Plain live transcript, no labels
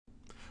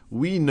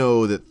we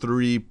know that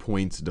 3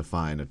 points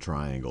define a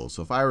triangle.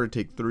 So if I were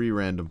to take 3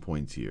 random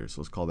points here,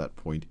 so let's call that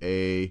point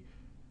A,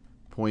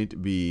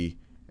 point B,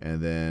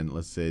 and then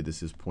let's say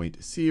this is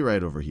point C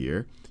right over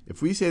here.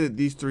 If we say that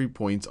these 3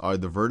 points are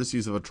the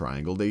vertices of a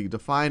triangle, they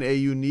define a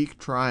unique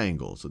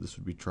triangle. So this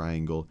would be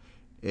triangle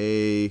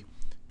A.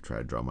 Try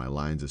to draw my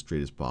lines as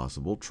straight as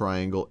possible.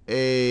 Triangle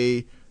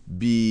A,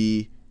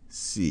 B,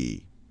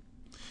 C.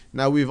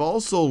 Now we've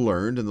also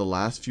learned in the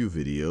last few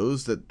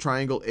videos that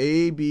triangle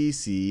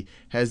ABC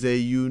has a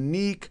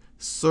unique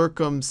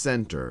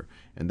circumcenter.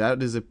 And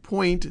that is a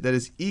point that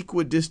is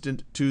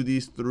equidistant to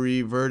these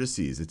 3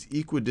 vertices. It's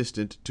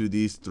equidistant to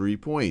these 3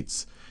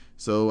 points.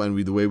 So,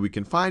 and the way we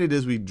can find it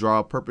is we draw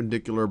a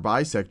perpendicular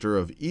bisector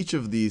of each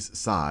of these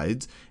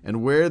sides,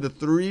 and where the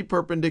 3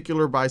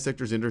 perpendicular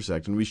bisectors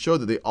intersect, and we show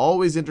that they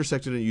always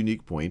intersect at a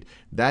unique point,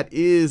 that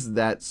is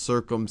that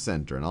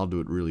circumcenter. And I'll do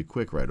it really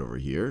quick right over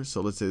here. So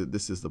let's say that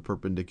this is the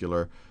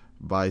perpendicular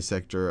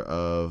bisector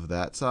of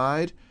that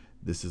side.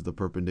 This is the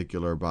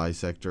perpendicular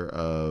bisector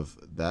of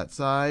that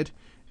side.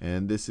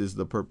 And this is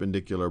the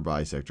perpendicular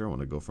bisector. I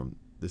want to go from,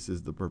 this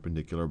is the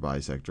perpendicular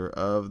bisector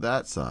of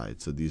that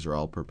side. So these are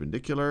all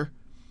perpendicular.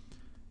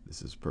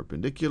 This is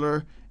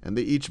perpendicular. And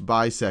they each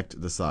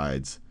bisect the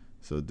sides.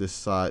 So this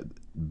side,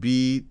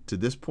 B to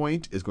this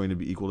point is going to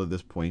be equal to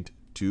this point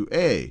to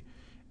A.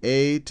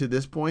 A to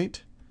this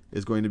point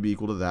is going to be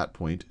equal to that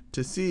point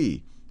to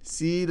C.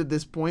 C to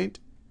this point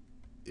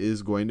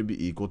is going to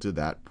be equal to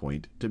that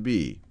point to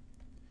B.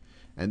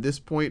 And this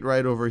point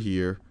right over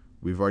here,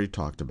 we've already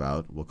talked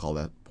about. We'll call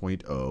that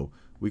point O.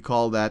 We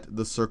call that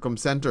the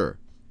circumcenter.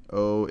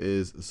 O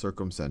is the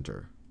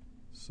circumcenter.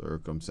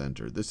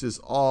 Circumcenter. This is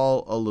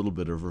all a little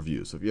bit of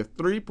review. So if you have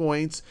 3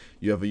 points,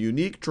 you have a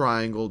unique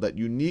triangle. That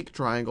unique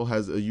triangle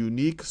has a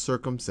unique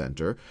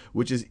circumcenter,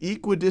 which is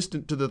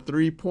equidistant to the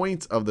 3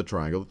 points of the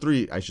triangle.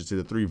 I should say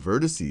the 3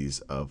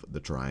 vertices of the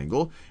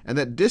triangle. And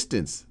that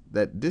distance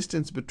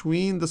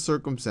between the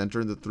circumcenter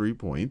and the 3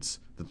 points,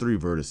 the 3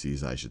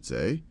 vertices, I should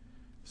say.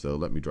 So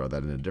let me draw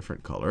that in a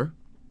different color.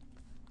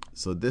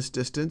 So this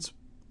distance,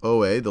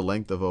 OA, the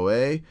length of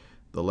OA,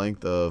 the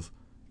length of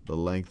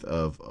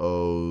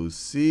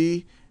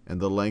OC, and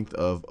the length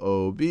of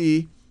OB.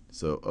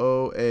 So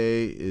OA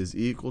is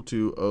equal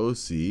to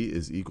OC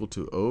is equal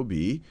to OB,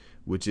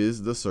 which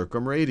is the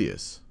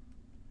circumradius.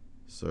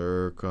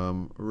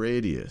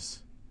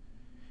 Circumradius.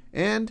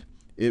 And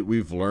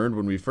we've learned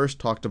when we first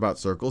talked about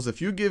circles,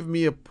 if you give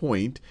me a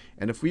point,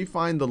 and if we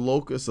find the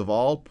locus of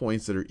all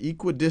points that are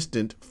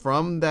equidistant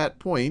from that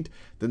point,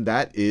 then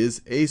that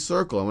is a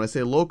circle. And when I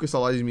say locus,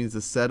 all that means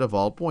the set of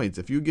all points.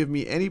 If you give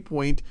me any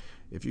point,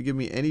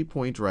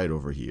 right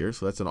over here,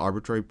 so that's an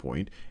arbitrary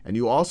point, and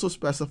you also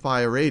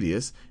specify a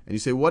radius, and you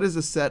say, what is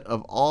the set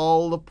of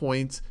all the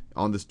points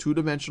on this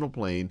 2-dimensional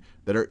plane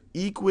that are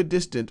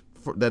equidistant,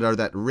 that are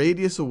that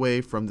radius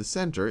away from the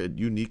center, it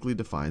uniquely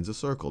defines a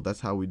circle.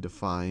 That's how we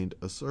defined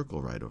a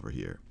circle right over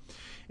here.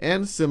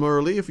 And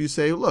similarly, if you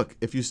say, look,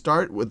 if you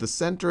start with the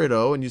center at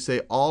O and you say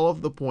all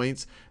of the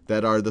points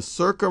that are the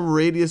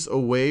circumradius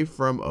away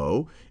from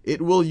O,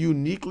 it will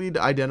uniquely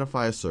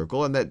identify a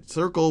circle, and that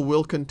circle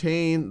will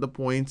contain the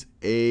points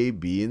A,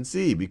 B, and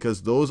C,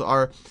 because those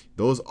are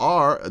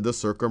the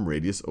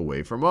circumradius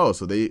away from O.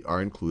 So they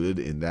are included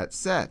in that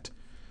set.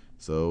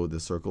 So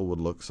the circle would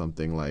look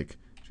something like,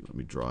 let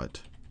me draw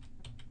it.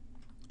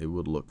 It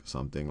would look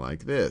something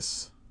like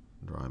this.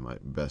 I'm trying my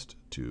best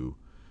to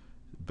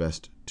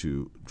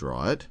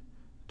draw it,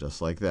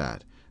 just like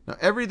that. Now,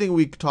 everything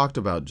we talked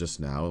about just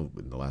now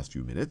in the last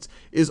few minutes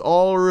is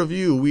all a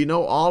review. We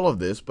know all of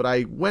this, but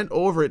I went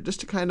over it just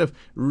to kind of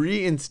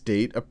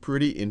reinstate a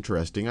pretty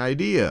interesting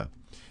idea.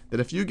 That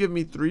if you give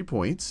me 3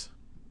 points,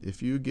 that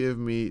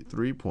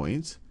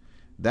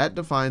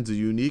defines a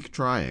unique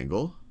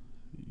triangle.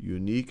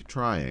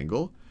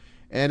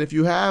 And if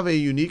you have a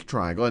unique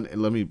triangle, and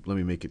let me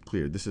make it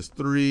clear. This is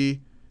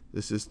 3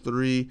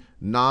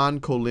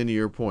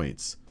 non-collinear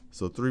points.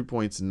 So 3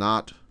 points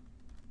not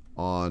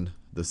on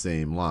the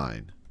same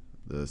line.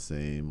 If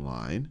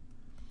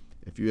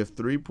you have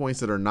 3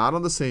 points that are not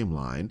on the same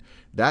line,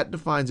 that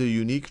defines a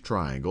unique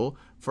triangle.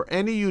 For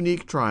any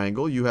unique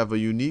triangle, you have a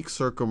unique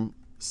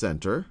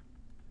circumcenter,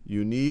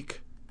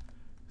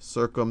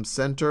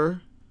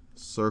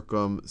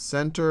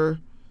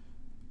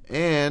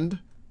 and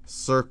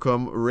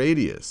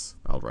circumradius.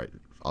 I'll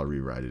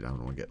rewrite it. I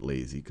don't want to get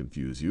lazy,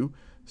 confuse you.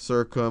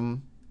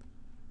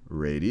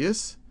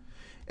 Circumradius.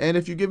 And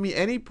if you give me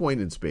any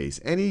point in space,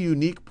 any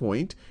unique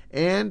point,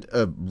 and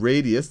a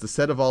radius, the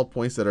set of all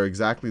points that are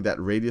exactly that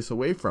radius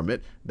away from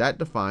it, that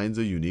defines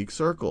a unique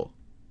circle.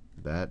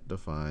 That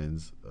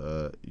defines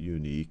a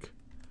unique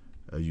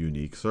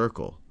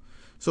circle.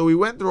 So we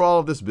went through all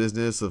of this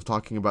business of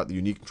talking about the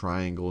unique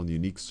triangle and the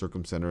unique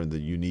circumcenter and the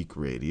unique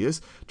radius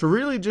to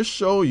really just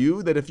show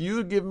you that if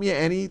you give me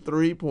any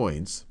 3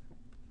 points,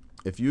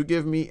 that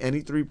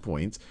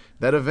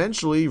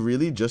eventually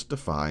really just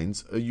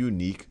defines a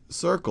unique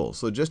circle.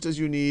 So just as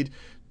you need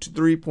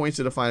 3 points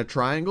to define a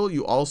triangle,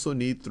 you also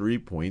need 3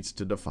 points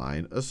to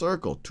define a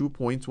circle. 2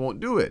 points won't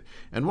do it.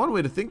 And one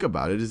way to think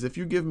about it is if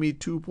you give me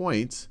 2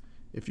 points,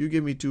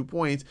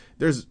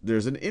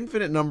 there's an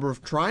infinite number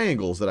of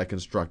triangles that I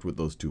construct with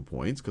those 2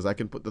 points, because I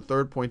can put the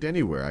third point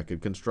anywhere. I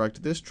could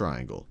construct this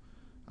triangle.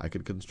 I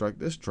could construct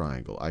this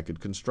triangle. I could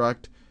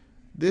construct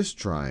this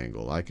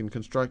triangle. I can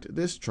construct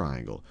this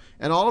triangle.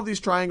 And all of these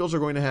triangles are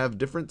going to have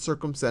different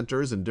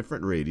circumcenters and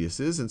different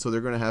radiuses, and so they're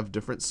going to have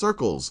different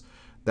circles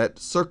that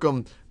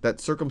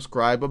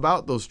circumscribe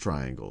about those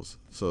triangles.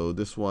 So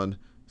this one,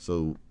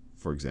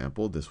 for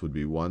example, this would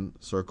be one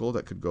circle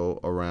that could go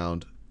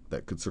around,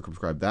 that could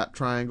circumscribe that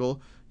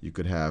triangle. You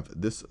could have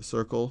this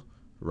circle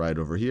right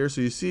over here.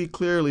 So you see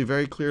clearly,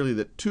 very clearly,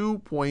 that 2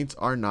 points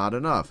are not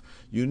enough.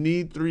 You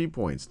need 3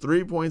 points.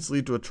 3 points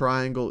lead to a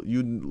triangle.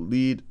 You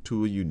lead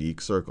to a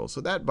unique circle. So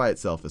that by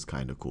itself is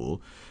kind of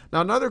cool. Now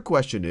another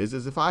question is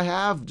if I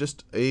have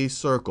just a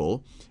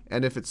circle,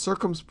 and if it's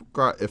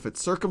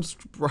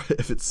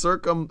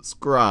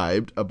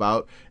circumscribed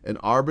about an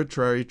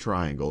arbitrary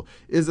triangle,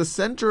 is the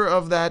center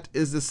of that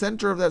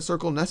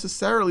circle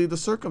necessarily the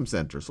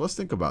circumcenter? So let's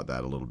think about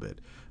that a little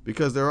bit,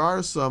 because there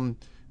are some,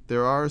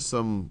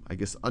 I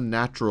guess,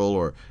 unnatural,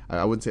 or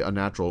I wouldn't say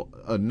unnatural,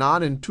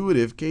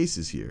 non-intuitive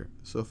cases here.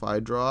 So if I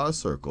draw a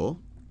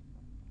circle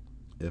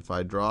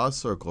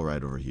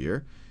right over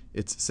here,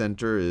 its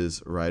center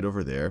is right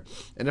over there.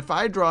 And if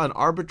I draw an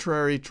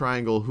arbitrary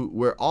triangle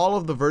where all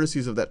of the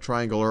vertices of that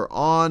triangle are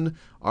on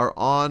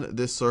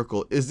this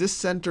circle, is this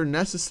center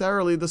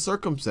necessarily the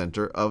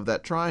circumcenter of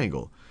that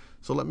triangle?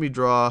 So let me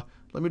draw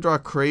a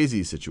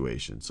crazy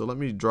situation. So let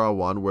me draw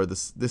one where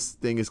this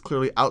thing is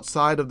clearly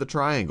outside of the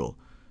triangle.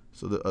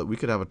 So that we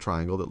could have a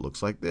triangle that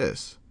looks like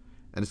this.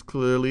 And it's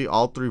clearly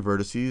all 3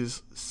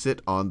 vertices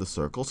sit on the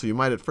circle. So you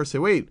might at first say,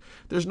 wait,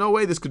 there's no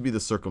way this could be the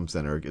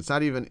circumcenter. It's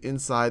not even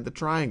inside the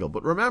triangle.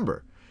 But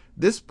remember,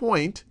 this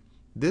point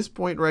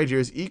right here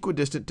is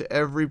equidistant to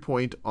every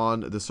point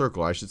on the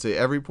circle. I should say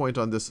every point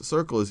on this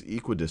circle is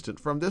equidistant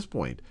from this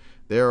point.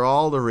 They are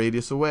all the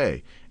radius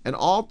away. And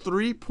all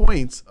 3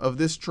 points of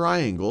this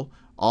triangle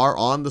are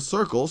on the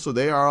circle, so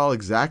they are all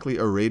exactly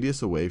a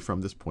radius away from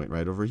this point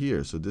right over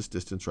here. So this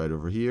distance right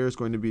over here is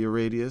going to be a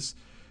radius.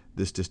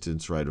 This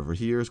distance right over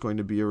here is going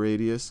to be a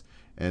radius.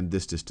 And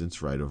this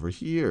distance right over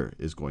here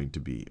is going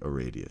to be a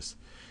radius.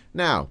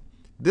 Now,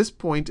 this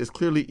point is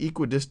clearly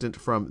equidistant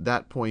from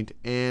that point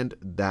and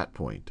that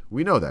point.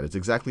 We know that. It's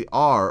exactly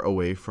r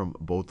away from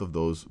both of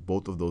those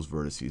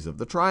vertices of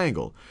the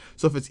triangle.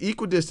 So if it's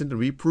equidistant, and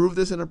we proved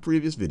this in a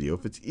previous video,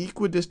 if it's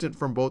equidistant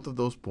from both of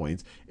those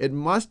points, it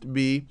must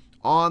be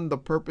on the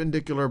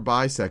perpendicular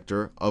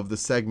bisector of the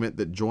segment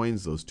that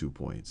joins those 2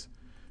 points.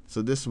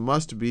 So this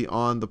must be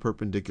on the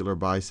perpendicular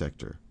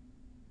bisector.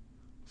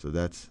 So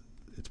it's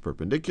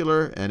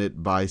perpendicular, and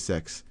it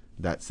bisects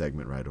that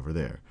segment right over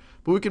there.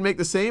 But we can make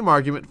the same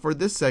argument for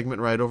this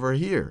segment right over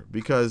here,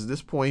 because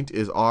this point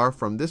is r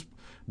from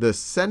the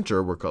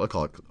center. We'll call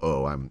it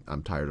O.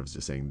 I'm tired of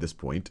just saying this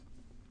point.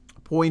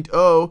 Point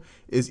O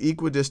is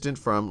equidistant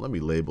from, let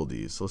me label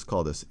these. So let's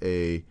call this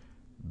A,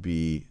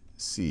 B,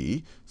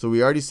 C. So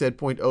we already said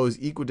point O is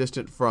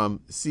equidistant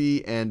from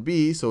C and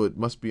B, so it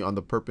must be on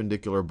the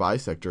perpendicular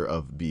bisector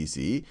of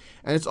BC.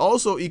 And it's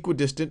also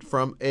equidistant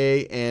from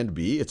A and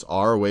B. It's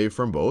r away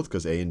from both,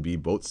 because A and B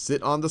both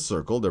sit on the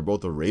circle. They're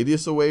both a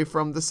radius away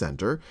from the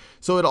center.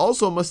 So it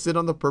also must sit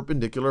on the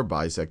perpendicular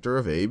bisector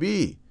of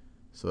AB.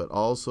 So it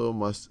also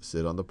must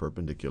sit on the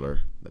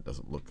perpendicular. That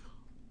doesn't look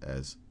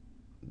as,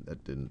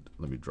 that didn't,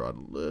 let me draw it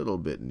a little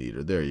bit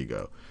neater. There you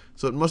go.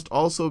 So it must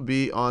also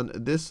be on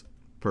this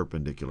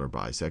perpendicular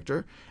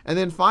bisector. And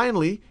then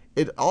finally,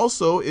 it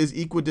also is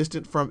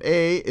equidistant from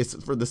A. It's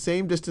for the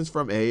same distance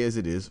from A as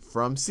it is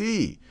from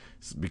C.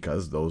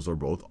 Because those are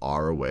both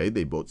r away,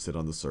 they both sit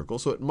on the circle.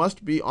 So it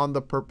must be on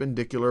the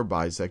perpendicular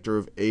bisector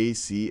of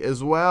AC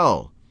as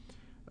well.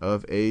 So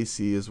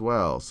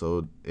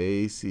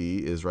AC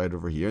is right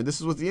over here. And this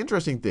is what the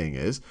interesting thing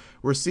is.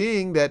 We're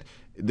seeing that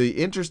the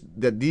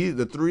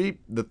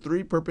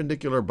three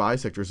perpendicular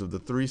bisectors of the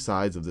 3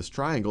 sides of this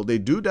triangle, they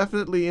do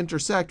definitely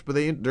intersect, but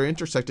they're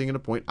intersecting at a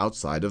point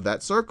outside of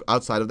that circle,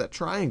 outside of that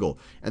triangle.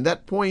 And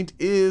that point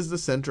is the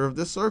center of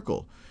this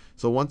circle.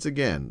 So once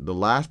again, the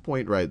last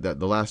point,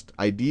 the last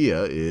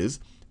idea is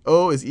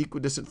O is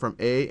equidistant from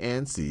A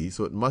and C,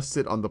 so it must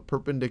sit on the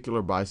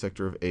perpendicular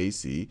bisector of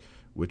AC,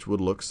 which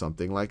would look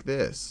something like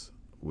this,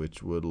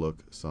 which would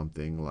look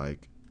something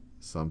like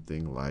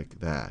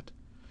that.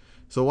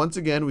 So once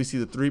again, we see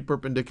the 3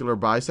 perpendicular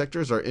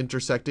bisectors are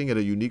intersecting at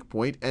a unique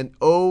point, and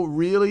O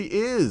really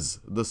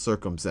is the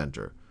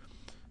circumcenter.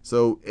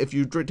 So if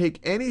you take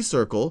any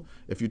circle,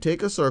 if you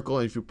take a circle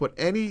and if you put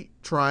any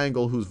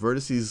triangle whose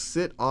vertices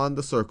sit on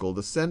the circle,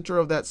 the center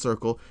of that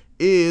circle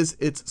is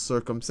its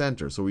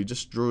circumcenter. So we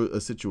just drew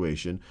a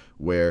situation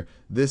where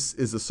this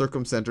is a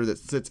circumcenter that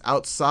sits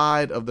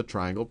outside of the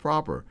triangle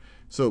proper.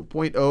 So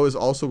point O is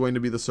also going to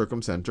be the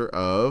circumcenter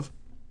of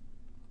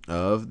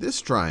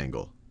this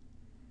triangle.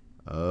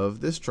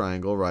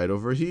 Right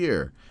over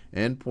here.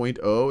 And point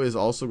O is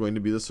also going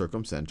to be the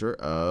circumcenter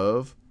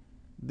of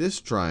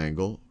this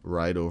triangle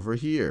right over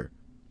here.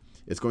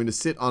 It's going to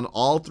sit on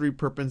all three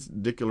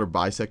perpendicular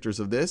bisectors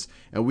of this,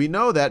 and we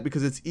know that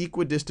because it's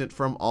equidistant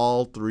from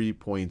all 3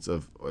 points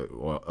of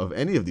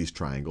any of these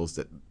triangles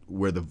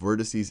where the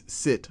vertices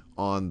sit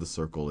on the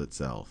circle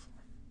itself.